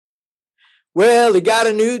Well, he got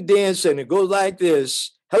a new dance and it goes like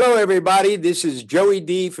this. Hello, everybody. This is Joey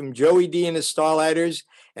D from Joey D and the Starlighters,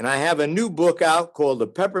 and I have a new book out called The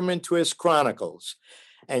Peppermint Twist Chronicles.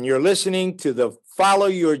 And you're listening to the Follow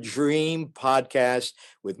Your Dream podcast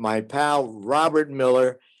with my pal Robert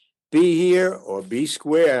Miller. Be here or be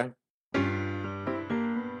square.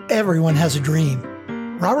 Everyone has a dream.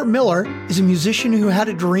 Robert Miller is a musician who had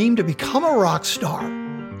a dream to become a rock star.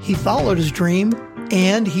 He followed his dream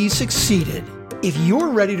and he succeeded. If you're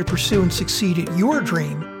ready to pursue and succeed at your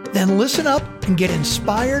dream, then listen up and get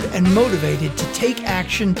inspired and motivated to take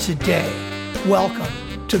action today. Welcome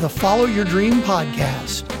to the Follow Your Dream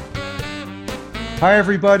podcast. Hi,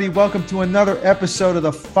 everybody. Welcome to another episode of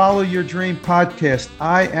the Follow Your Dream podcast.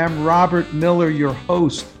 I am Robert Miller, your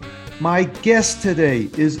host. My guest today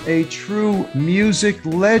is a true music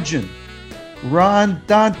legend, Ron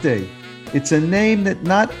Dante. It's a name that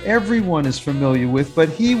not everyone is familiar with, but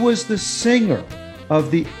he was the singer of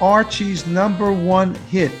the Archies' #1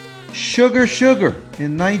 hit, Sugar Sugar,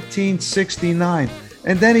 in 1969.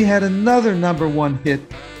 And then he had another #1 hit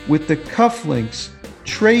with the Cufflinks,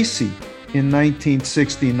 Tracy, in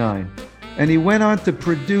 1969. And he went on to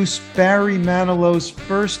produce Barry Manilow's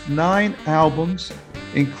first 9 albums,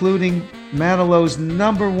 including Manilow's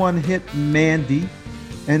 #1 hit, Mandy.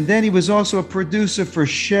 And then he was also a producer for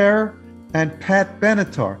Cher and Pat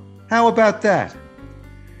Benatar. How about that?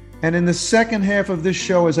 And in the second half of this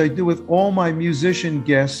show, as I do with all my musician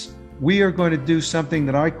guests, we are going to do something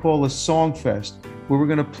that I call a song fest, where we're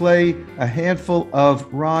going to play a handful of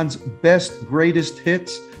Ron's best, greatest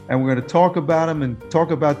hits, and we're going to talk about them and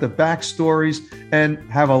talk about the backstories and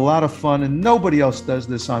have a lot of fun. And nobody else does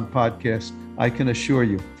this on podcasts, I can assure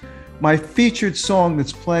you. My featured song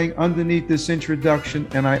that's playing underneath this introduction,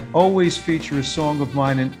 and I always feature a song of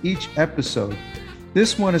mine in each episode.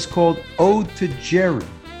 This one is called Ode to Jerry.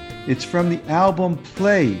 It's from the album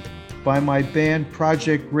Play by my band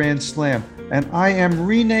Project Grand Slam, and I am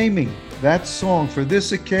renaming that song for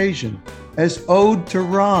this occasion as Ode to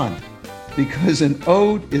Ron, because an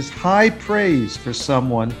ode is high praise for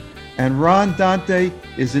someone, and Ron Dante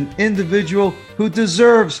is an individual who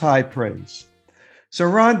deserves high praise. So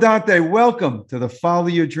Ron Dante, welcome to the Follow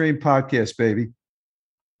Your Dream podcast, baby.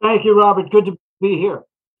 Thank you, Robert. Good to be here.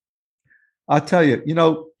 I'll tell you,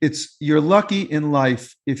 you're lucky in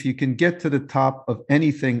life if you can get to the top of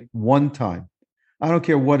anything one time. I don't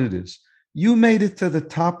care what it is. You made it to the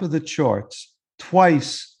top of the charts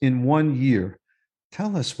twice in 1 year.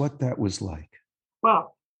 Tell us what that was like.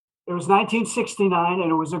 Well, it was 1969 and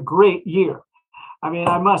it was a great year. I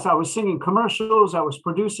was singing commercials, I was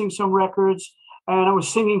producing some records, and I was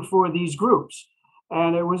singing for these groups.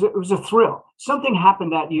 And it was a thrill. Something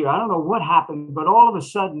happened that year. I don't know what happened, but all of a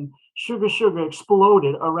sudden, Sugar Sugar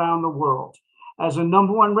exploded around the world as a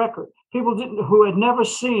 #1 record. People who had never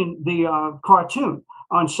seen the cartoon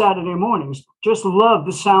on Saturday mornings just loved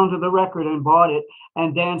the sound of the record and bought it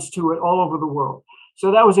and danced to it all over the world. So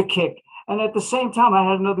that was a kick. And at the same time, I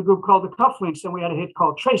had another group called the Cufflinks, and we had a hit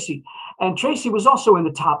called Tracy. And Tracy was also in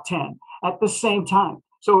the top 10 at the same time.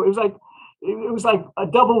 So it was like a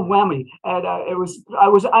double whammy. And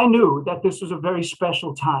I knew that this was a very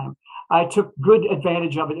special time. I took good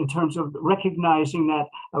advantage of it in terms of recognizing that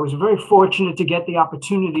I was very fortunate to get the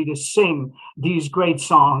opportunity to sing these great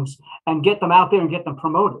songs and get them out there and get them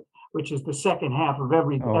promoted, which is the second half of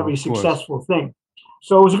every successful thing.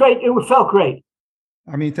 So it was great. It felt great.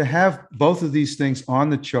 I mean, to have both of these things on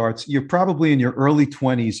the charts, you're probably in your early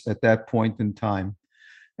 20s at that point in time.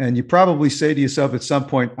 And you probably say to yourself at some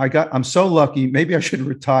point, I'm so lucky, maybe I should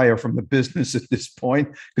retire from the business at this point,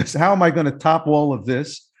 because how am I going to top all of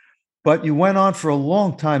this? But you went on for a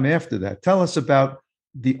long time after that. Tell us about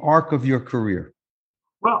the arc of your career.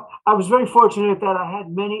 Well, I was very fortunate that I had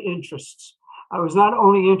many interests. I was not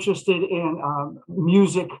only interested in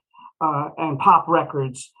music and pop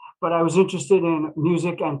records, but I was interested in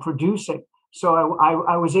music and producing. So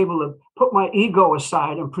I was able to put my ego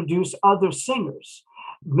aside and produce other singers,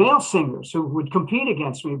 male singers who would compete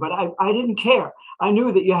against me, but I didn't care. I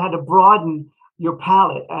knew that you had to broaden your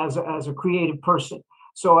palette as a creative person.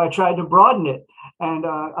 So I tried to broaden it, and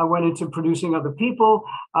I went into producing other people.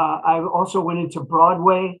 I also went into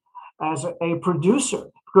Broadway as a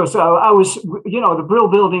producer, because I was, the Brill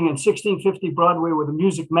Building and 1650 Broadway were the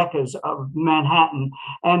music meccas of Manhattan,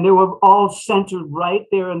 and they were all centered right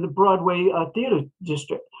there in the Broadway theater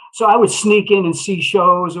district. So I would sneak in and see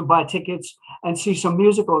shows or buy tickets and see some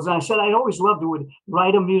musicals. And I said I always loved to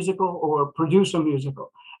write a musical or produce a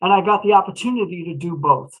musical, and I got the opportunity to do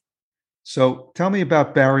both. So tell me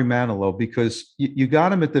about Barry Manilow, because you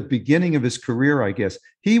got him at the beginning of his career, I guess.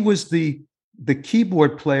 He was the the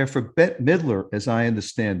keyboard player for Bette Midler, as I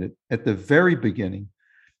understand it, at the very beginning.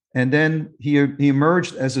 And then he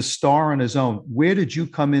emerged as a star on his own. Where did you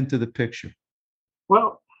come into the picture?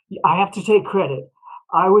 Well, I have to take credit.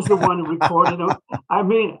 I was the one who recorded him.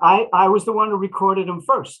 I was the one who recorded him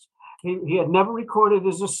first. He had never recorded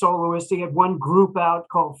as a soloist. He had one group out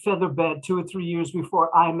called Featherbed 2 or 3 years before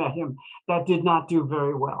I met him. That did not do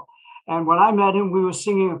very well. And when I met him, we were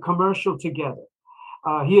singing a commercial together.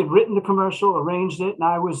 He had written the commercial, arranged it, and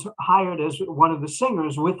I was hired as one of the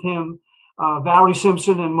singers with him. Valerie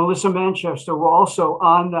Simpson and Melissa Manchester were also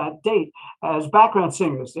on that date as background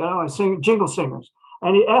singers, and jingle singers.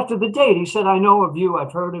 And after the date, he said, "I know of you.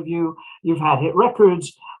 I've heard of you. You've had hit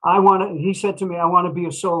records. He said to me, I want to be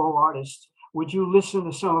a solo artist. Would you listen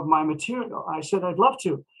to some of my material?" I said, "I'd love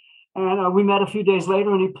to." And we met a few days later,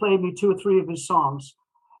 and he played me 2 or 3 of his songs.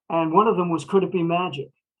 And one of them was "Could It Be Magic?"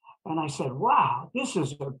 And I said, "Wow, this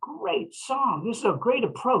is a great song. This is a great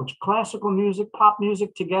approach. Classical music, pop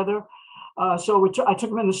music together." So I took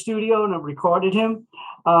him in the studio and I recorded him.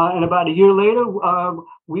 And about a year later,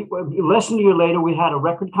 less than a year later, we had a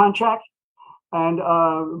record contract. And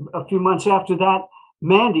a few months after that,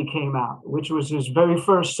 Mandy came out, which was his very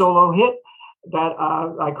first solo hit that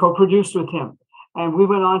I co-produced with him. And we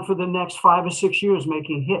went on for the next 5 or 6 years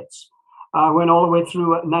making hits. Went all the way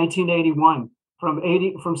through 1981.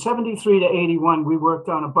 From 73 to 81, we worked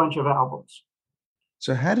on a bunch of albums.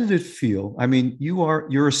 So how did it feel? I mean,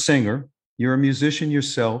 you're a singer, you're a musician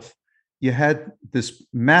yourself. You had this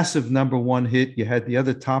massive #1 hit. You had the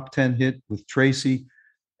other top 10 hit with Tracy.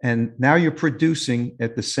 And now you're producing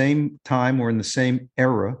at the same time or in the same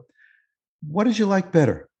era. What did you like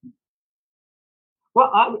better? Well,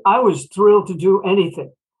 I was thrilled to do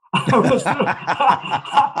anything. I was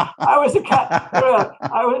the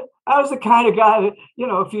kind of guy that,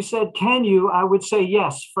 if you said, "Can you?" I would say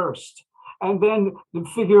yes first, and then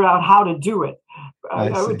figure out how to do it.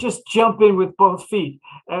 I would just jump in with both feet.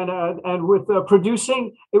 And with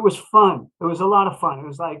producing, it was fun. It was a lot of fun. It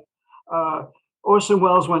was like Orson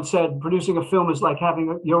Welles once said, producing a film is like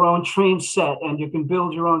having your own train set and you can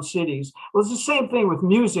build your own cities. Well, it's the same thing with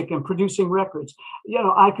music and producing records.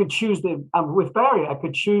 I could choose with Barry, I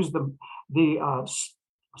could choose the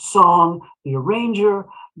song, the arranger,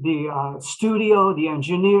 the studio, the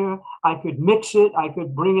engineer. I could mix it. I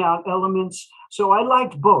could bring out elements. So I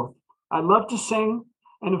liked both. I love to sing.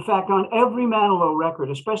 And in fact, on every Manilow record,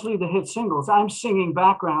 especially the hit singles, I'm singing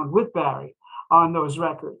background with Barry on those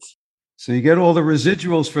records. So you get all the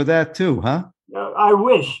residuals for that too, huh? I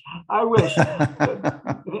wish.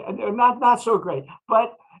 Not so great,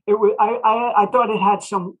 but it was. I thought it had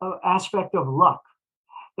some aspect of luck,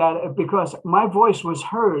 that because my voice was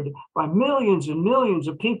heard by millions and millions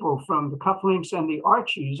of people from the Cufflinks and the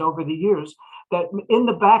Archies over the years, that in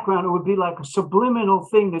the background, it would be like a subliminal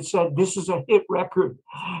thing that said, "This is a hit record."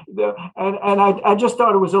 And I just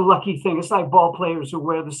thought it was a lucky thing. It's like ball players who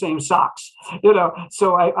wear the same socks,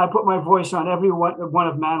 So I put my voice on every one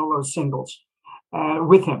of Manilow's singles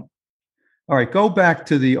with him. All right, go back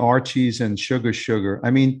to the Archies and Sugar Sugar. I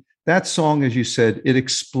mean, that song, as you said, it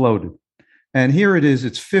exploded. And here it is,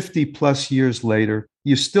 it's 50 plus years later.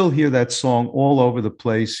 You still hear that song all over the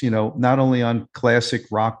place, not only on classic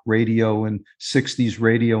rock radio and 60s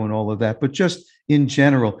radio and all of that, but just in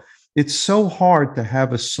general. It's so hard to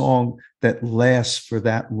have a song that lasts for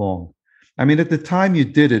that long. I mean, at the time you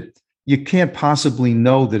did it, you can't possibly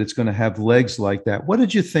know that it's going to have legs like that. What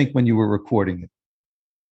did you think when you were recording it?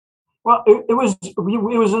 Well, it was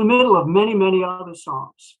in the middle of many, many other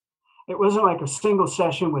songs. It wasn't like a single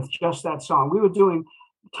session with just that song. We were doing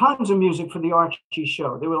tons of music for the Archie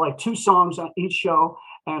show. There were like 2 songs on each show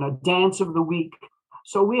and a dance of the week.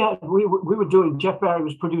 So we were doing, Jeff Barry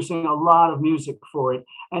was producing a lot of music for it.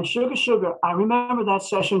 And Sugar Sugar, I remember that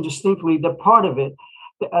session distinctly, the part of it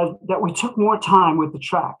that we took more time with the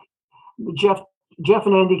track. Jeff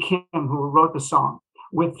and Andy Kim, who wrote the song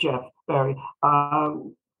with Jeff Barry,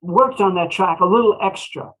 worked on that track a little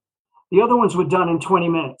extra. The other ones were done in 20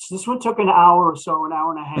 minutes. This one took an hour or so, an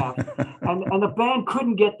hour and a half. and the band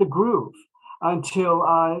couldn't get the groove until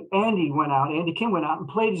Andy Kim went out and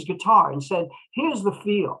played his guitar and said, "Here's the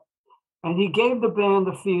feel." And he gave the band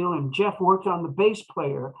the feel, and Jeff worked on the bass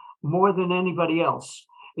player more than anybody else.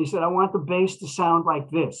 He said, "I want the bass to sound like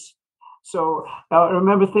this." So I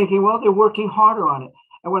remember thinking, well, they're working harder on it.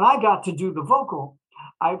 And when I got to do the vocal,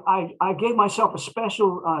 I gave myself a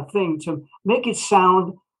special thing to make it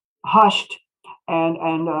sound hushed and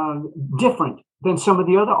different than some of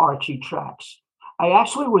the other Archie tracks. I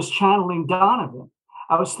actually was channeling Donovan.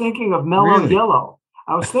 I was thinking of Mellow Really? Yellow.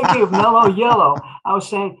 I was thinking of Mellow Yellow. I was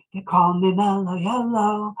saying, they call me Mellow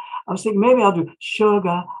Yellow. I was thinking maybe I'll do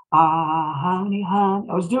sugar, honey, honey.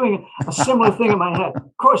 I was doing a similar thing in my head.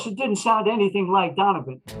 Of course, it didn't sound anything like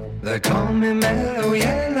Donovan. They call me Mellow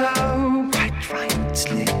Yellow, quite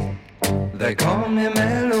rightly. They call me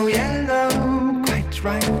Mellow Yellow, quite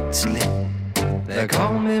rightly. They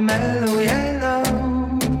call me Mellow Yellow.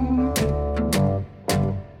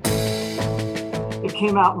 It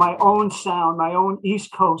came out my own sound, my own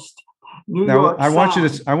East Coast, New York I want you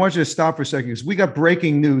sound. to stop for a second because we got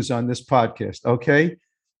breaking news on this podcast. Okay.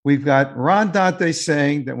 We've got Ron Dante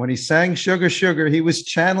saying that when he sang Sugar Sugar, he was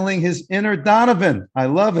channeling his inner Donovan. I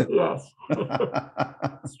love it. Yes,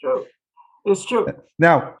 it's true. It's true.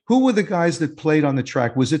 Now, who were the guys that played on the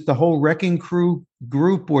track? Was it the whole Wrecking Crew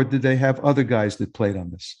group, or did they have other guys that played on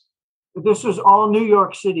this? This was all New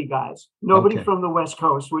York City guys. Nobody Okay. from the West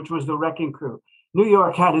Coast, which was the Wrecking Crew. New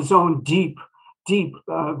York had its own deep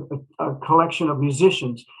collection of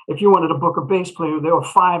musicians. If you wanted to book a bass player, there were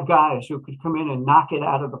 5 guys who could come in and knock it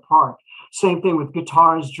out of the park. Same thing with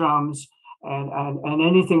guitars, drums, and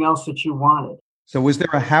anything else that you wanted. So was there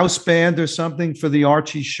a house band or something for the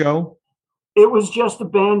Archie show? It was just a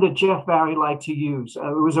band that Jeff Barry liked to use.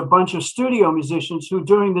 It was a bunch of studio musicians who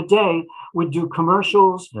during the day would do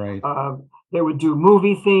commercials. Right. They would do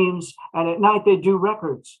movie themes, and at night they'd do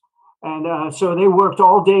records. And so they worked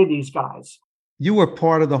all day, these guys. You were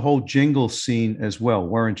part of the whole jingle scene as well,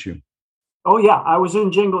 weren't you? Oh, yeah. I was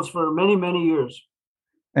in jingles for many, many years.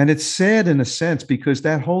 And it's sad in a sense because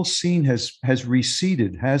that whole scene has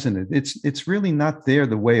receded, hasn't it? It's really not there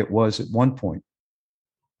the way it was at one point.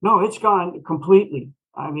 No, it's gone completely.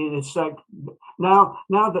 I mean, it's like now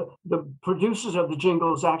the producers of the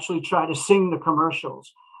jingles actually try to sing the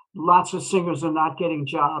commercials. Lots of singers are not getting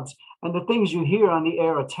jobs, and the things you hear on the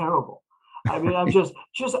air are terrible. I mean, I'm just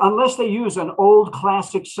unless they use an old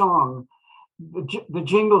classic song, the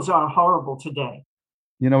jingles are horrible today.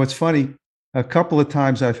 You know, it's funny. A couple of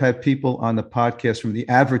times I've had people on the podcast from the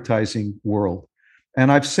advertising world,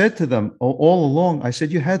 and I've said to them all along, I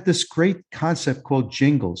said, you had this great concept called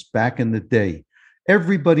jingles back in the day.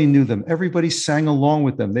 Everybody knew them. Everybody sang along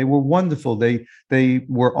with them. They were wonderful. They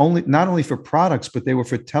were not only for products, but they were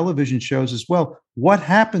for television shows as well. What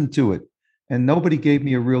happened to it? And nobody gave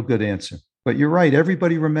me a real good answer. But you're right.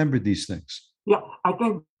 Everybody remembered these things. Yeah, I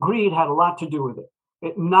think greed had a lot to do with it.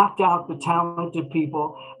 It knocked out the talented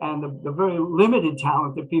people, and the very limited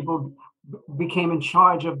talented people became in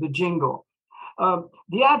charge of the jingle.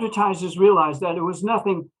 The advertisers realized that there was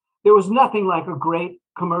nothing like a great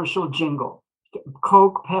commercial jingle.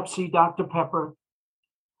 Coke, Pepsi, Dr. Pepper,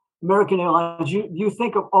 American Airlines. You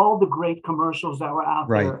think of all the great commercials that were out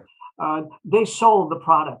Right. there. They sold the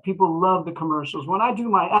product. People love the commercials. When I do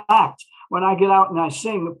my act, when I get out and I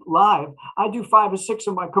sing live, I do 5 or 6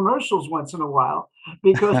 of my commercials once in a while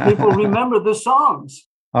because people remember the songs.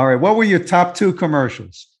 All right. What were your top 2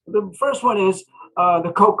 commercials? The first one is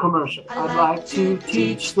the Coke commercial. I'd like to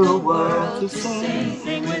teach the world to sing.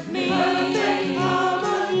 Sing with me. Perfect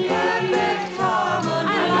harmony, perfect harmony.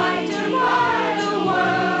 I like to buy the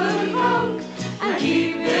world a Coke and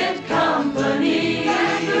keep it company.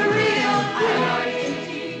 That's the real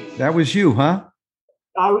thing. That was you, huh?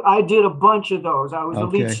 I did a bunch of those. I was the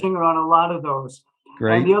lead Okay. singer on a lot of those.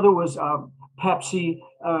 Great. And the other was Pepsi.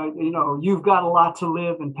 You've got a lot to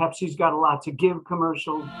live, and Pepsi's got a lot to give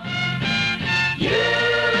commercial. You've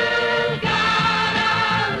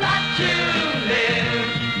got a lot to live,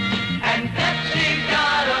 and Pepsi's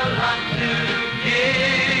got a lot to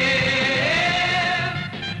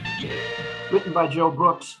give. Written by Joe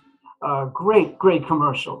Brooks. Great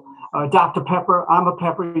commercial. Dr. Pepper, I'm a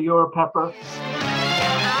pepper, you're a pepper.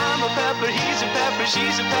 I'm a pepper, he's a pepper,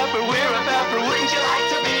 she's a pepper, we're a pepper. Wouldn't you like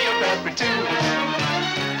to be a pepper too?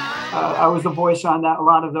 I was the voice on a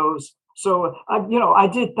lot of those. So I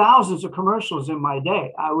did thousands of commercials in my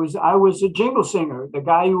day. I was a jingle singer, the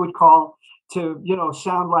guy you would call to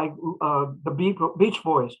sound like the Beach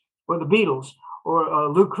Boys or the Beatles or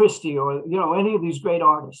Lou Christie or any of these great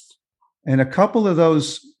artists. And a couple of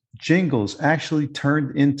those jingles actually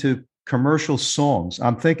turned into commercial songs.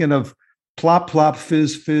 I'm thinking of Plop, Plop,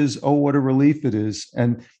 Fizz, Fizz, oh, what a relief it is.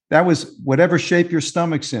 And that was Whatever Shape Your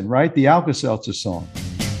Stomach's In, right? The Alka-Seltzer song.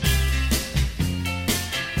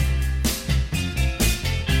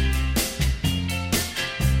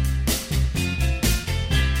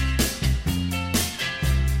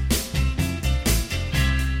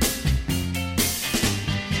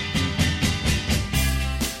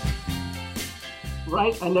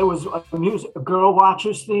 Right, and there was a Girl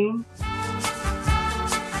Watchers theme.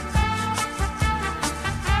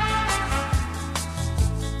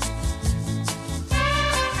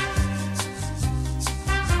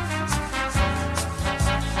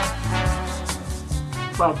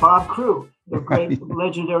 by Bob Crew, the great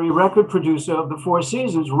legendary record producer of the Four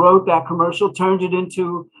Seasons, wrote that commercial, turned it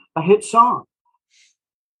into a hit song.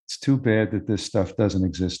 It's too bad that this stuff doesn't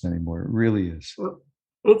exist anymore. It really is.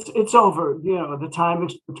 It's over. You know, the time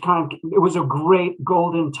it was a great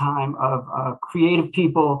golden time of creative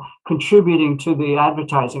people contributing to the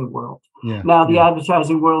advertising world. Yeah. Now the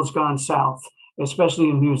advertising world's gone south,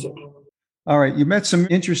 especially in music. All right. You met some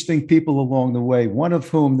interesting people along the way, one of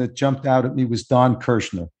whom that jumped out at me was Don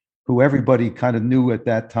Kirshner, who everybody kind of knew at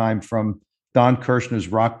that time from Don Kirshner's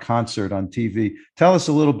rock concert on TV. Tell us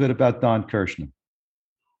a little bit about Don Kirshner.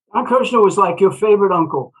 Don Kirshner was like your favorite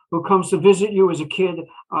uncle who comes to visit you as a kid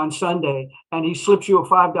on Sunday, and he slips you a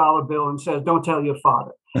 $5 bill and says, "Don't tell your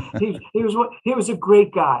father." He was a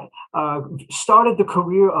great guy. Started the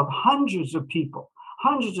career of hundreds of people.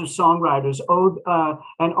 Hundreds of songwriters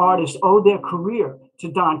and artists owed their career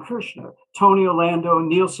to Don Kirshner. Tony Orlando,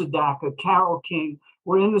 Neil Sedaka, Carole King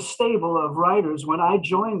were in the stable of writers when I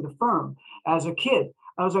joined the firm as a kid.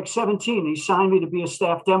 I was like 17. He signed me to be a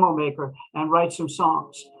staff demo maker and write some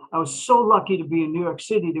songs. I was so lucky to be in New York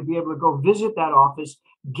City to be able to go visit that office,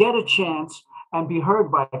 get a chance, and be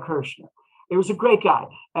heard by Kirshner. He was a great guy,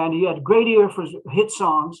 and he had a great ear for hit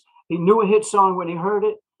songs. He knew a hit song when he heard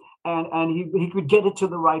it, and he could get it to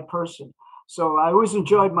the right person. So I always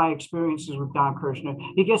enjoyed my experiences with Don Kirshner.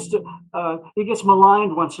 He gets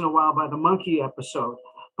maligned once in a while by the Monkey episode,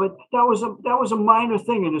 but that was a minor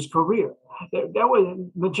thing in his career. That was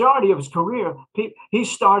majority of his career. He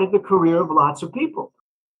started the career of lots of people.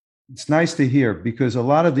 It's nice to hear because a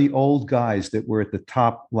lot of the old guys that were at the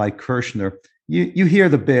top, like Kirshner, you hear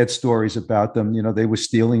the bad stories about them. You know, they were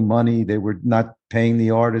stealing money, they were not paying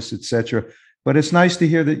the artists, etc. But it's nice to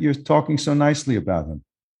hear that you're talking so nicely about him.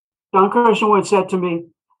 Don Kirshner once said to me,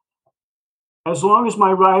 "As long as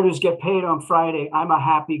my writers get paid on Friday, I'm a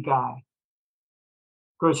happy guy."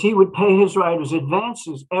 Because he would pay his writers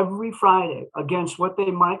advances every Friday against what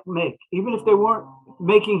they might make. Even if they weren't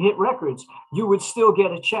making hit records, you would still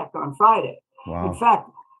get a check on Friday. Wow. In fact,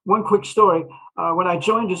 one quick story, when I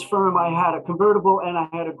joined his firm, I had a convertible and I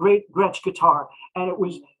had a great Gretsch guitar, and it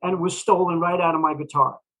was stolen right out of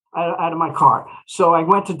my car. So I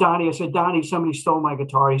went to Donnie. I said, "Donnie, somebody stole my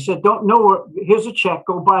guitar." He said, "Don't know. Here's a check.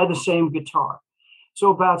 Go buy the same guitar." So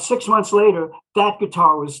about 6 months later, that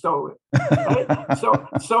guitar was stolen. Right?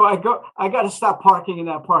 so I got to stop parking in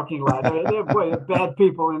that parking lot. They're bad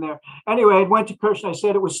people in there. Anyway, I went to Kirshner. I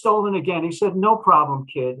said it was stolen again. He said, "No problem,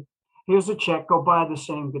 kid. Here's a check. Go buy the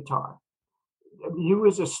same guitar." He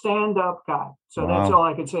was a stand-up guy. So That's all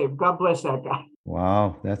I can say. God bless that guy.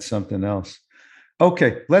 Wow, that's something else.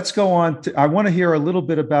 Okay, let's go on. I want to hear a little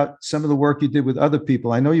bit about some of the work you did with other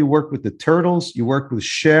people. I know you worked with the Turtles, you worked with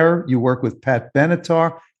Cher, you worked with Pat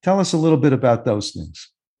Benatar. Tell us a little bit about those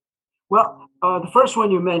things. Well, the first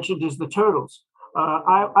one you mentioned is the Turtles.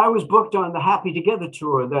 I was booked on the Happy Together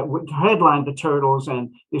tour that would headline the Turtles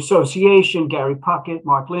and the Association, Gary Puckett,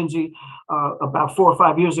 Mark Lindsay, about 4 or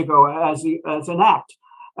 5 years ago as an act.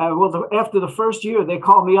 After the first year, they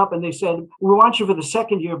called me up and they said, "We want you for the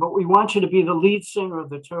second year, but we want you to be the lead singer of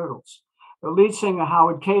the Turtles." The lead singer,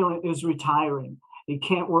 Howard Kalin, is retiring. He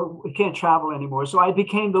can't work. He can't travel anymore. So I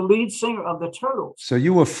became the lead singer of the Turtles. So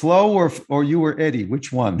you were Flo or you were Eddie?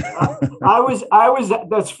 Which one? I was.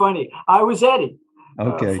 That's funny. I was Eddie.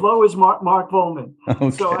 Okay. Flo is Mark Volman. Okay.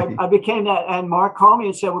 So I became that. And Mark called me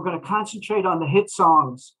and said, "We're going to concentrate on the hit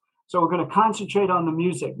songs. So we're going to concentrate on the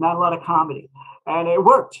music, not a lot of comedy." And it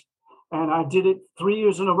worked. And I did it 3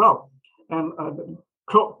 years in a row. And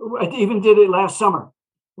I even did it last summer.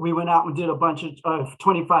 We went out and did a bunch of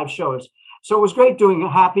 25 shows. So it was great doing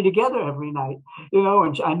Happy Together every night,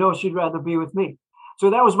 and I know she'd rather be with me. So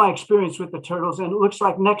that was my experience with the Turtles. And it looks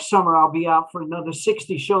like next summer I'll be out for another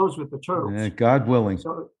 60 shows with the Turtles. Yeah, God willing.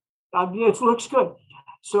 So it looks good.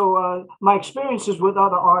 So my experiences with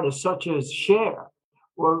other artists such as Cher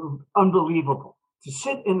were unbelievable. To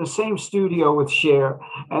sit in the same studio with Cher,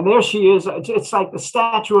 and there she is. It's like the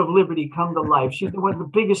Statue of Liberty come to life. She's one of the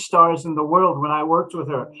biggest stars in the world when I worked with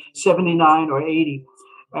her, 79 or 80.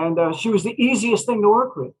 And she was the easiest thing to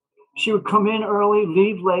work with. She would come in early,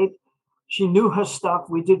 leave late. She knew her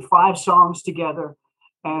stuff. We did 5 songs together,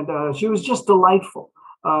 and she was just delightful.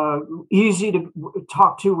 Easy to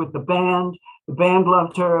talk to with the band. The band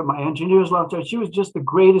loved her. My engineers loved her. She was just the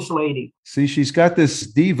greatest lady. See, she's got this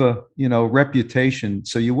diva, reputation.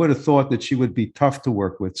 So you would have thought that she would be tough to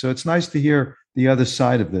work with. So it's nice to hear the other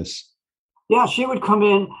side of this. Yeah, she would come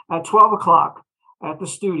in at 12 o'clock at the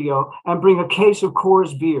studio and bring a case of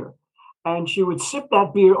Coors beer. And she would sip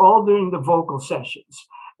that beer all during the vocal sessions.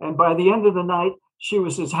 And by the end of the night, she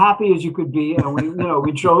was as happy as you could be. And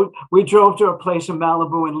we drove to a place in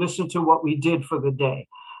Malibu and listened to what we did for the day.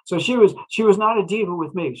 So she was not a diva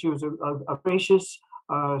with me. She was a gracious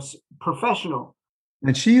professional.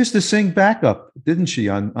 And she used to sing backup, didn't she,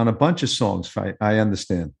 on a bunch of songs, if I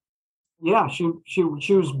understand. Yeah, she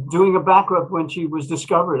was doing a backup when she was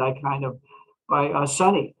discovered, by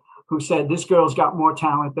Sonny, who said, this girl's got more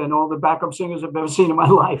talent than all the backup singers I've ever seen in my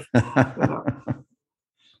life.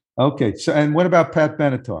 Okay, so and what about Pat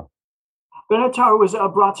Benatar? Benatar was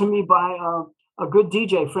brought to me by a good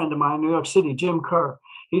DJ friend of mine in New York City, Jim Kerr.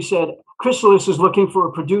 He said, Chrysalis is looking for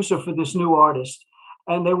a producer for this new artist,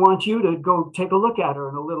 and they want you to go take a look at her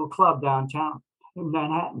in a little club downtown in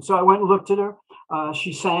Manhattan. So I went and looked at her.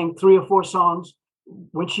 She sang 3 or 4 songs.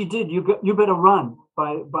 When she did, You Better Run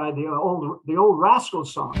by the old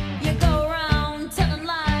Rascals song. You go around telling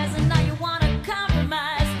lies, and now you want to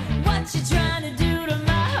compromise. What you trying to do to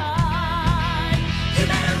my heart? You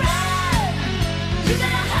better run, you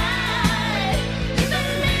better hide, you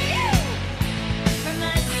better leave from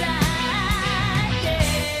my side,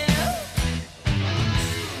 yeah.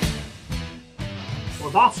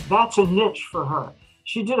 Well, that's a niche for her.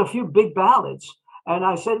 She did a few big ballads. And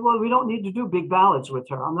I said, well, we don't need to do big ballads with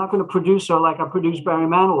her. I'm not going to produce her like I produced Barry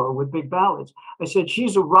Manilow with big ballads. I said,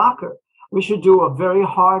 she's a rocker. We should do a very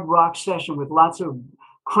hard rock session with lots of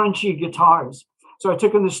crunchy guitars. So I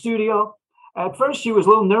took her in the studio. At first, she was a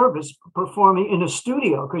little nervous performing in a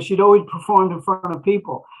studio because she'd always performed in front of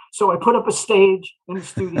people. So I put up a stage in the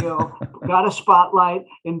studio, got a spotlight,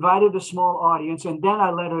 invited a small audience, and then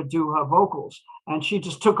I let her do her vocals. And she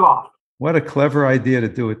just took off. What a clever idea to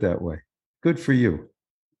do it that way. Good for you.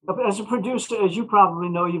 As a producer, as you probably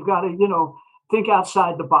know, you've got to, think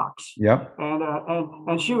outside the box. Yep.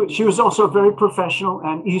 And she was also very professional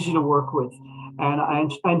and easy to work with.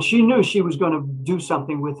 And she knew she was going to do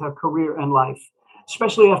something with her career and life,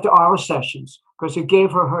 especially after our sessions, because it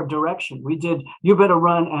gave her direction. We did You Better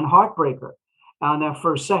Run and Heartbreaker on that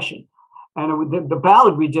first session. And the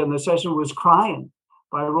ballad we did in the session was Crying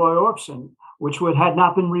by Roy Orbison, which had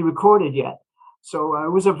not been re-recorded yet. So it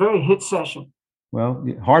was a very hit session. Well,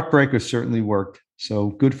 Heartbreaker certainly worked. So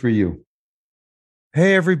good for you.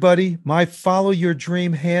 Hey, everybody. My Follow Your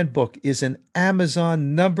Dream Handbook is an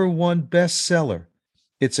Amazon #1 bestseller.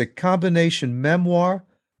 It's a combination memoir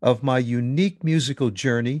of my unique musical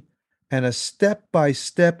journey and a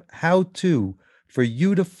step-by-step how-to for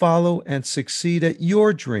you to follow and succeed at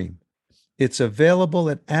your dream. It's available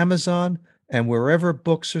at Amazon and wherever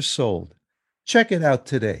books are sold. Check it out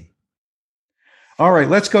today. All right,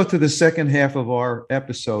 let's go to the second half of our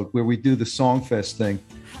episode where we do the Songfest thing.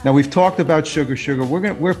 Now, we've talked about Sugar Sugar.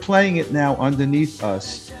 We're playing it now underneath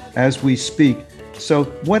us as we speak. So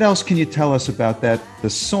what else can you tell us about that?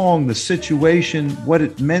 The song, the situation, what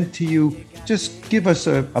it meant to you? Just give us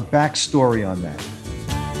a backstory on that.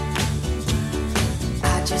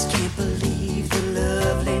 I just can't believe the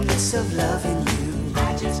loveliness of loving you.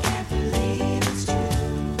 I just can't believe it's true.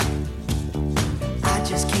 I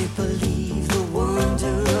just can't believe the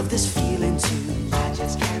wonder of this feeling too. I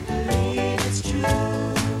just can't believe it's true.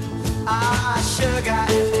 Ah, sugar.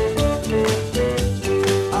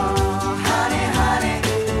 Oh, honey, honey.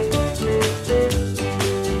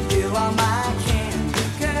 You are my candy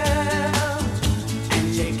girl, and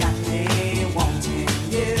you got me wanting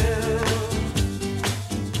you.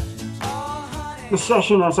 Oh, honey. The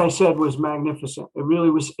session, as I said, was magnificent. It really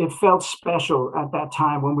was. It felt special at that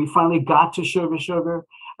time when we finally got to Sugar Sugar.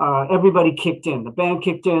 Everybody kicked in. The band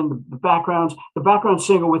kicked in. The background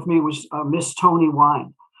singer with me was Miss Toni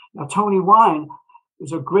Wine. Now, Toni Wine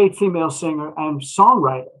is a great female singer and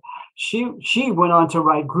songwriter. She went on to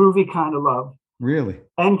write Groovy Kind of Love. Really?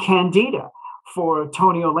 And Candida for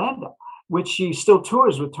Tony Orlando, which she still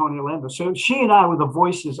tours with Tony Orlando. So she and I were the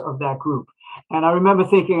voices of that group. And I remember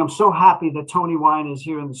thinking, I'm so happy that Toni Wine is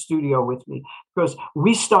here in the studio with me, because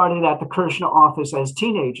we started at the Kirshner office as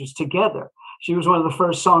teenagers together. She was one of the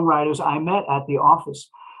first songwriters I met at the office.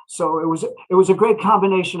 So it was a great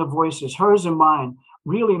combination of voices, hers and mine,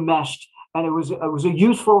 really meshed. And it was a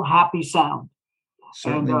youthful, happy sound.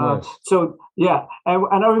 Certainly was. So, yeah.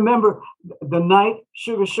 And I remember the night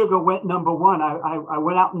Sugar Sugar went #1, I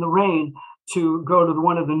went out in the rain to go to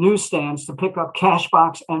one of the newsstands to pick up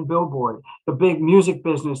Cashbox and Billboard, the big music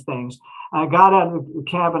business things. I got out of the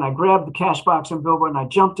cab and I grabbed the Cashbox and Billboard and I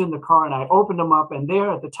jumped in the car and I opened them up, and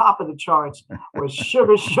there at the top of the charts was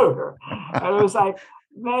Sugar Sugar. And it was like,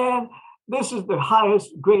 man, this is the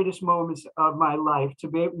highest, greatest moments of my life. To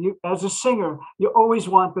be able, as a singer, you always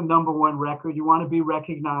want the #1 record. You want to be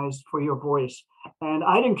recognized for your voice. And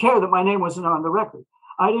I didn't care that my name wasn't on the record.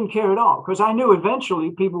 I didn't care at all because I knew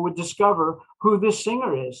eventually people would discover who this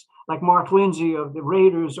singer is, like Mark Lindsay of the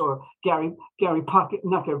Raiders or Gary Puckett,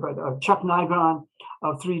 not Gary, but Chuck Nigron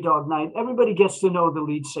of Three Dog Night. Everybody gets to know the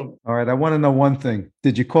lead singer. All right. I want to know one thing.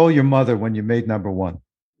 Did you call your mother when you made number one?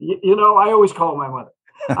 You know, I always call my mother.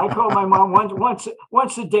 I call my mom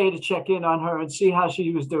once a day to check in on her and see how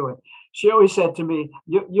she was doing. She always said to me,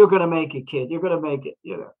 "You're going to make it, kid. You're going to make it."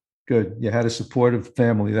 You know. Good. You had a supportive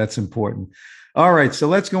family. That's important. All right. So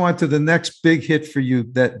let's go on to the next big hit for you.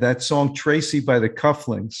 That song "Tracy" by the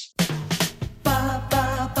Cufflinks.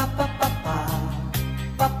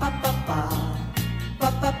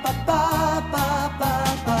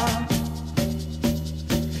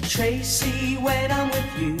 Tracy, when I'm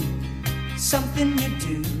with you, something you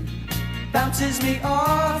do bounces me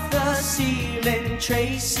off the ceiling.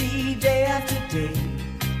 Tracy, day after day,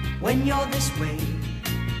 when you're this way,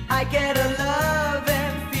 I get a love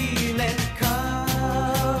and feeling.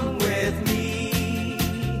 Come with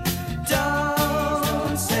me,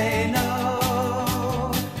 don't say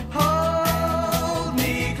no, hold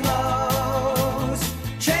me close.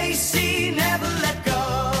 Tracy, never let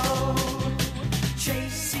go.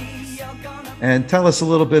 Tracy, you're gonna... And tell us a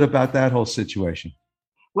little bit about that whole situation.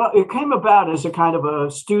 Well, it came about as a kind of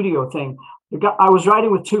a studio thing. I was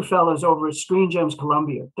writing with two fellas over at Screen Gems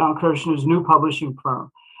Columbia, Don Kirshner's new publishing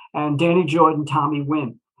firm, and Danny Jordan, Tommy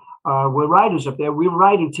Wynn were writers up there. We were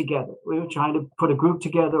writing together. We were trying to put a group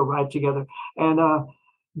together, write together. And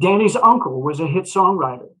Danny's uncle was a hit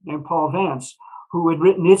songwriter named Paul Vance, who had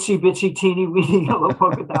written Itsy Bitsy Teeny Weeny Yellow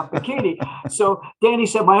Polka Dot Bikini. So Danny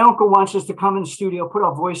said, my uncle wants us to come in the studio, put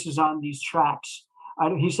our voices on these tracks.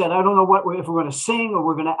 He said, I don't know if we're going to sing or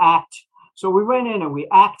we're going to act. So we went in and we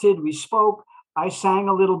acted, we spoke. I sang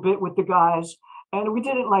a little bit with the guys, and we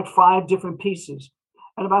did it in like 5 different pieces.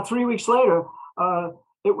 And about 3 weeks later,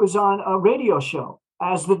 it was on a radio show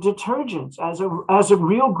as the Detergents, as a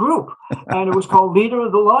real group. And it was called Leader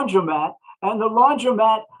of the Laundromat. And the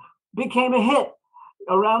Laundromat became a hit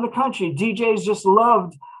around the country. DJs just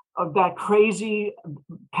loved that crazy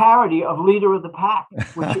parody of Leader of the Pack,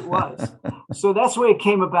 which it was. So that's where it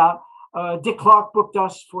came about. Dick Clark booked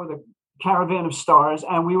us for the Caravan of Stars,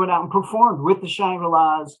 and we went out and performed with the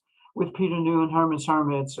Shangri-Las, with Peter Noon, Herman's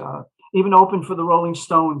Hermits, even opened for the Rolling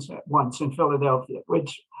Stones once in Philadelphia,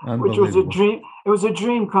 which was a dream. It was a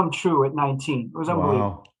dream come true at 19. It was unbelievable.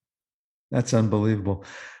 Wow. That's unbelievable.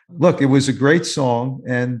 Look, it was a great song.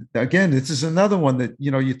 And again, this is another one that,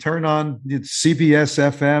 you turn on CBS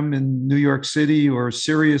FM in New York City or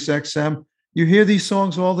Sirius XM. You hear these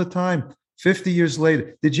songs all the time. 50 years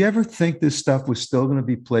later. Did you ever think this stuff was still going to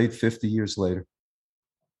be played 50 years later?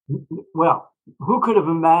 Well, who could have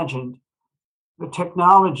imagined the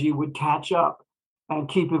technology would catch up and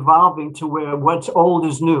keep evolving to where what's old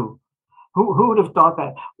is new? Who would have thought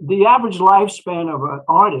that? The average lifespan of an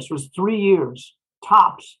artist was 3 years,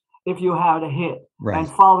 tops, if you had a hit, right, and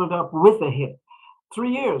followed up with a hit. 3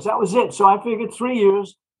 years, that was it. So I figured 3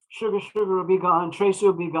 years, Sugar will be gone, Tracy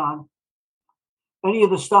will be gone. Any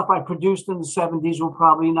of the stuff I produced in the 70s will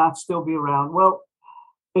probably not still be around. Well,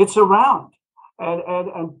 it's around.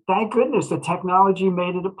 And thank goodness the technology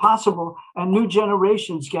made it possible. And new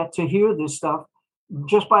generations get to hear this stuff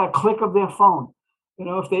just by a click of their phone.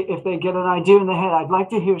 If they get an idea in their head, I'd like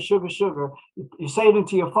to hear Sugar. You say it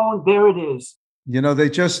into your phone, there it is. They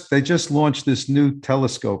just launched this new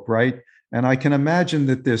telescope, right? And I can imagine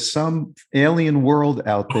that there's some alien world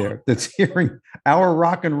out there that's hearing our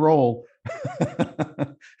rock and roll.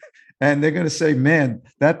 And they're going to say, man,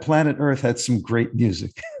 that planet Earth had some great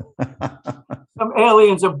music. Some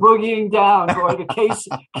aliens are boogieing down, going to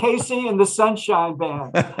Casey and the Sunshine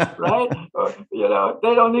Band, right?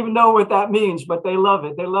 They don't even know what that means, but they love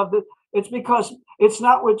it. They love it. It's because it's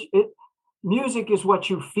not music is what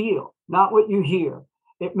you feel, not what you hear.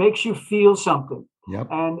 It makes you feel something. Yep.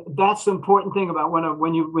 And that's the important thing about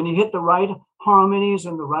when you hit the right harmonies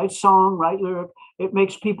and the right song, right lyric, it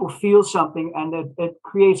makes people feel something, and it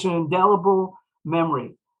creates an indelible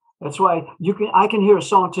memory. That's why I can hear a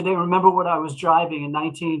song today. Remember what I was driving in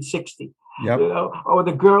 1960, yep, or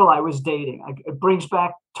the girl I was dating. It brings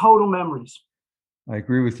back total memories. I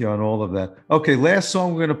agree with you on all of that. Okay, last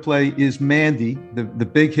song we're going to play is Mandy, the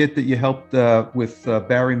big hit that you helped with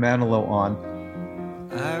Barry Manilow on.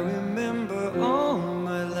 I remember all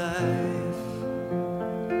my life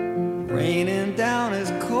raining down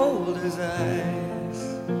as cold as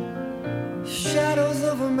ice, shadows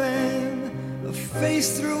of a man, a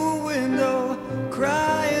face through a window,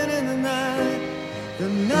 crying in the night. The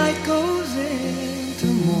night goes into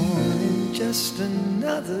morning, just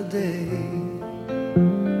another day.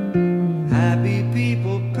 Happy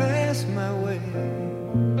people pass my way,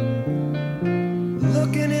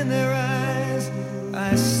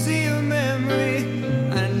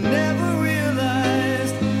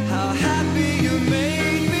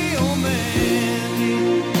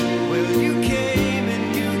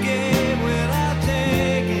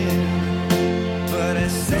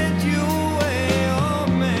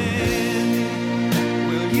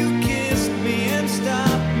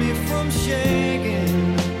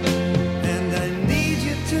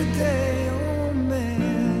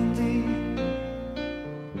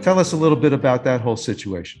 Tell us a little bit about that whole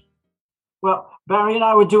situation. Well, Barry and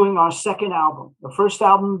I were doing our second album. The first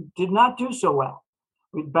album did not do so well.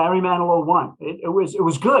 Barry Manilow won. It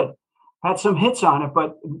was good. Had some hits on it,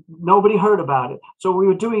 but nobody heard about it. So we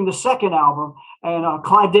were doing the second album, and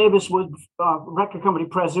Clive Davis, record company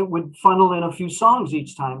president, would funnel in a few songs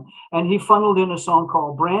each time. And he funneled in a song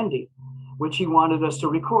called Brandy, which he wanted us to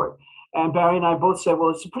record. And Barry and I both said, well,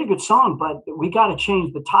 it's a pretty good song, but we got to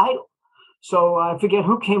change the title. So I forget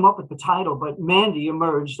who came up with the title, but Mandy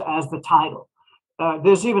emerged as the title.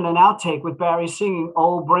 There's even an outtake with Barry singing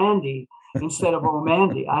 "Oh Brandy" instead of "Oh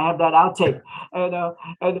Mandy." I have that outtake, and I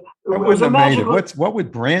wouldn't have made it. What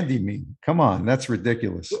would Brandy mean? Come on, that's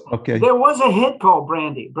ridiculous. Okay, there was a hit called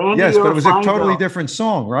Brandy. Yes, but it was a totally different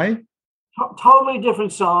song, right? Totally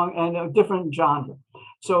different song and a different genre.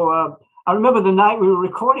 So I remember the night we were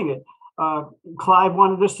recording it. Clive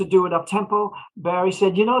wanted us to do it up tempo. Barry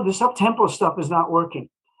said, this up tempo stuff is not working.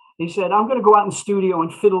 He said, I'm going to go out in the studio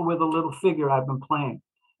and fiddle with a little figure I've been playing.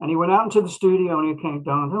 And he went out into the studio and he came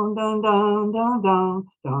down, down, down, down, down, down,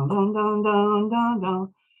 down, down, down, down, down,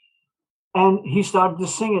 down. And he started to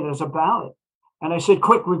sing it as a ballad. And I said,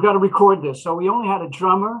 quick, we've got to record this. So we only had a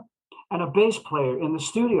drummer and a bass player in the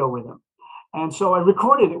studio with him. And so I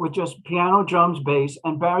recorded it with just piano, drums, bass,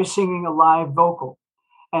 and Barry singing a live vocal.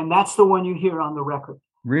 And that's the one you hear on the record.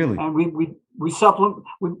 Really? And we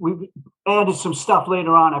added some stuff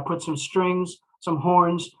later on. I put some strings, some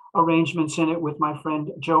horns, arrangements in it with my friend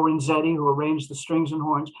Joe Renzetti, who arranged the strings and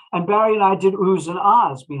horns. And Barry and I did oohs and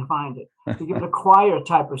ahs behind it to give it a choir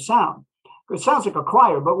type of sound. It sounds like a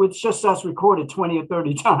choir, but it's just us recorded 20 or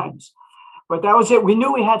 30 times. But that was it. We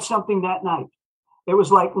knew we had something that night. It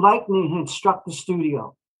was like lightning had struck the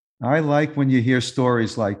studio. I like when you hear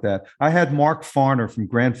stories like that. I had Mark Farner from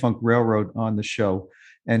Grand Funk Railroad on the show,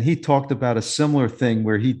 and he talked about a similar thing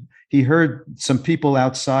where he heard some people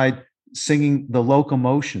outside singing The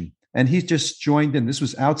Locomotion, and he just joined in. This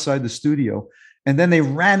was outside the studio. And then they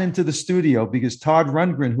ran into the studio because Todd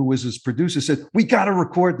Rundgren, who was his producer, said, we got to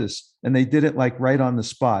record this. And they did it like right on the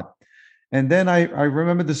spot. And then I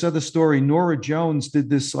remember this other story. Norah Jones did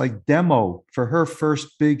this like demo for her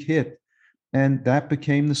first big hit. And that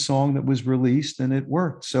became the song that was released, and it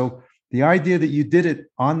worked. So the idea that you did it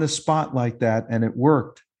on the spot like that and it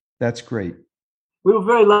worked, that's great. We were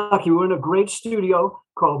very lucky. We were in a great studio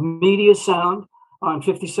called Media Sound on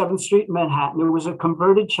 57th Street in Manhattan. It was a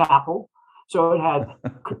converted chapel. So it had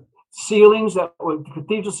ceilings that were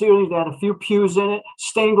cathedral ceilings. They had a few pews in it,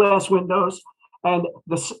 stained glass windows. And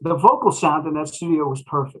the vocal sound in that studio was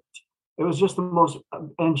perfect. It was just the most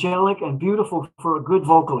angelic and beautiful for a good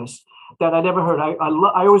vocalist that I'd ever heard.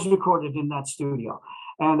 I always recorded in that studio.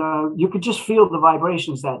 And you could just feel the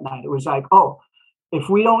vibrations that night. It was like, oh, if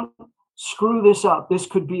we don't screw this up, this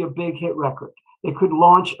could be a big hit record. It could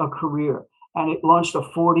launch a career. And it launched a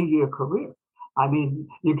 40-year career. I mean,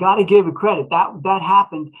 you got to give it credit. That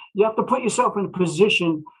happened. You have to put yourself in a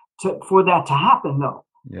position for that to happen, though.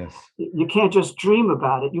 Yes. You can't just dream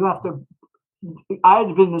about it. You have to. I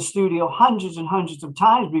had been in the studio hundreds and hundreds of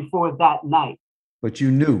times before that night. But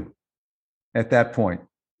you knew at that point.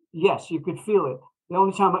 Yes, you could feel it. The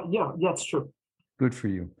only time, that's true. Good for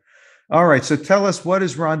you. All right. So tell us, what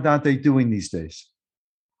is Ron Dante doing these days?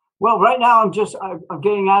 Well, right now I'm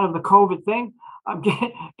getting out of the COVID thing. I'm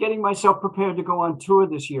getting myself prepared to go on tour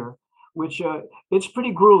this year, which it's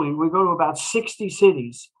pretty grueling. We go to about 60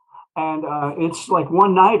 cities. And it's like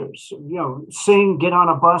one-nighters, sing, get on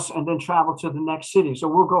a bus, and then travel to the next city. So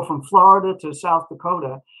we'll go from Florida to South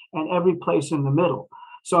Dakota and every place in the middle.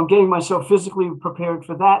 So I'm getting myself physically prepared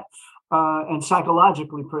for that and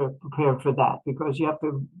psychologically prepared for that, because you have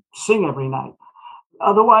to sing every night.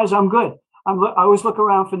 Otherwise, I'm good. I always look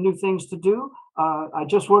around for new things to do. I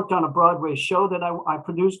just worked on a Broadway show that I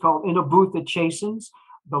produced called In a Booth That Chastens,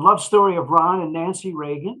 the love story of Ron and Nancy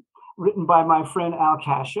Reagan, written by my friend Al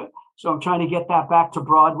Kasha. So I'm trying to get that back to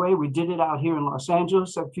Broadway. We did it out here in Los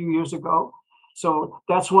Angeles a few years ago. So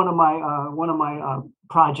that's one of my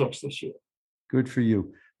projects this year. Good for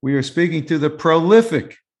you. We are speaking to the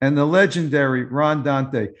prolific and the legendary Ron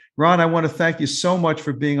Dante. Ron, I want to thank you so much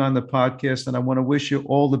for being on the podcast, and I want to wish you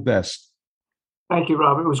all the best. Thank you,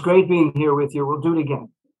 Robert. It was great being here with you. We'll do it again.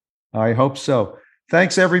 I hope so.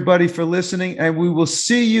 Thanks, everybody, for listening, and we will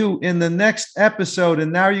see you in the next episode. And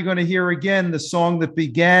now you're going to hear again the song that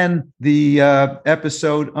began the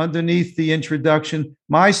episode underneath the introduction,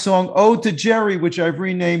 my song, Ode to Jerry, which I've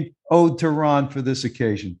renamed Ode to Ron for this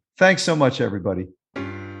occasion. Thanks so much, everybody.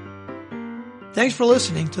 Thanks for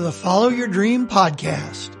listening to the Follow Your Dream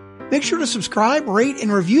podcast. Make sure to subscribe, rate,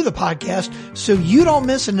 and review the podcast so you don't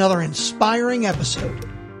miss another inspiring episode.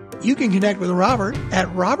 You can connect with Robert at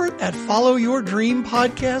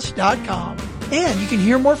followyourdreampodcast.com. And you can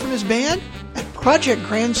hear more from his band at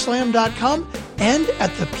projectgrandslam.com and at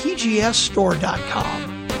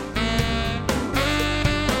thepgsstore.com.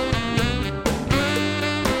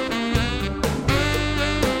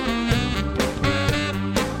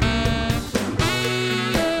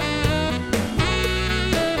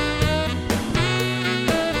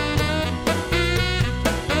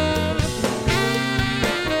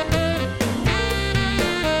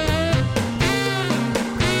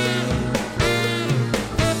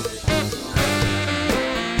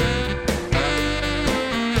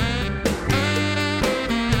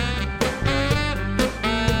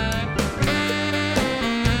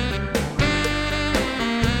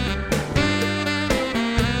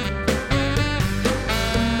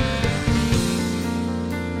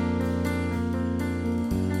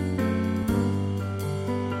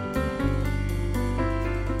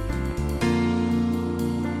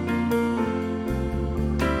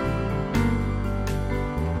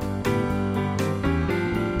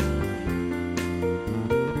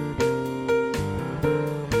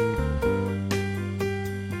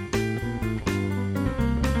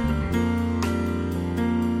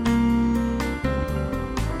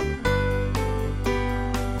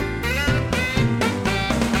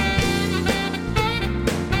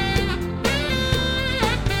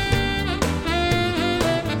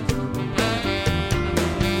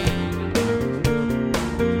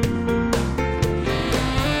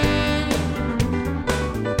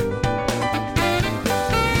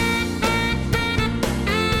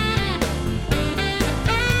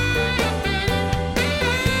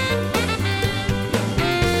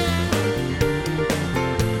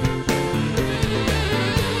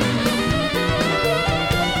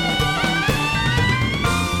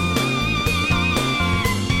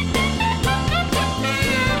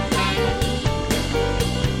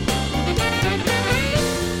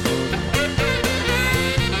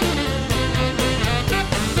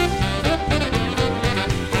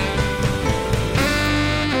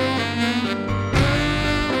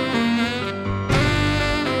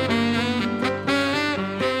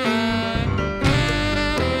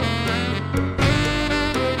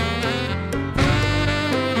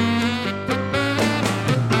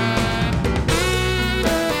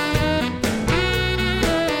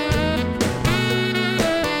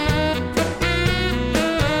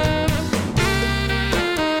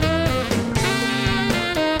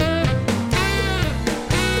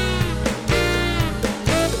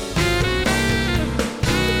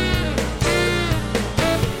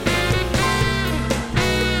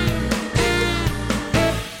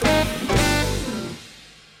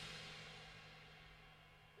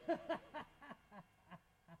 Ha ha!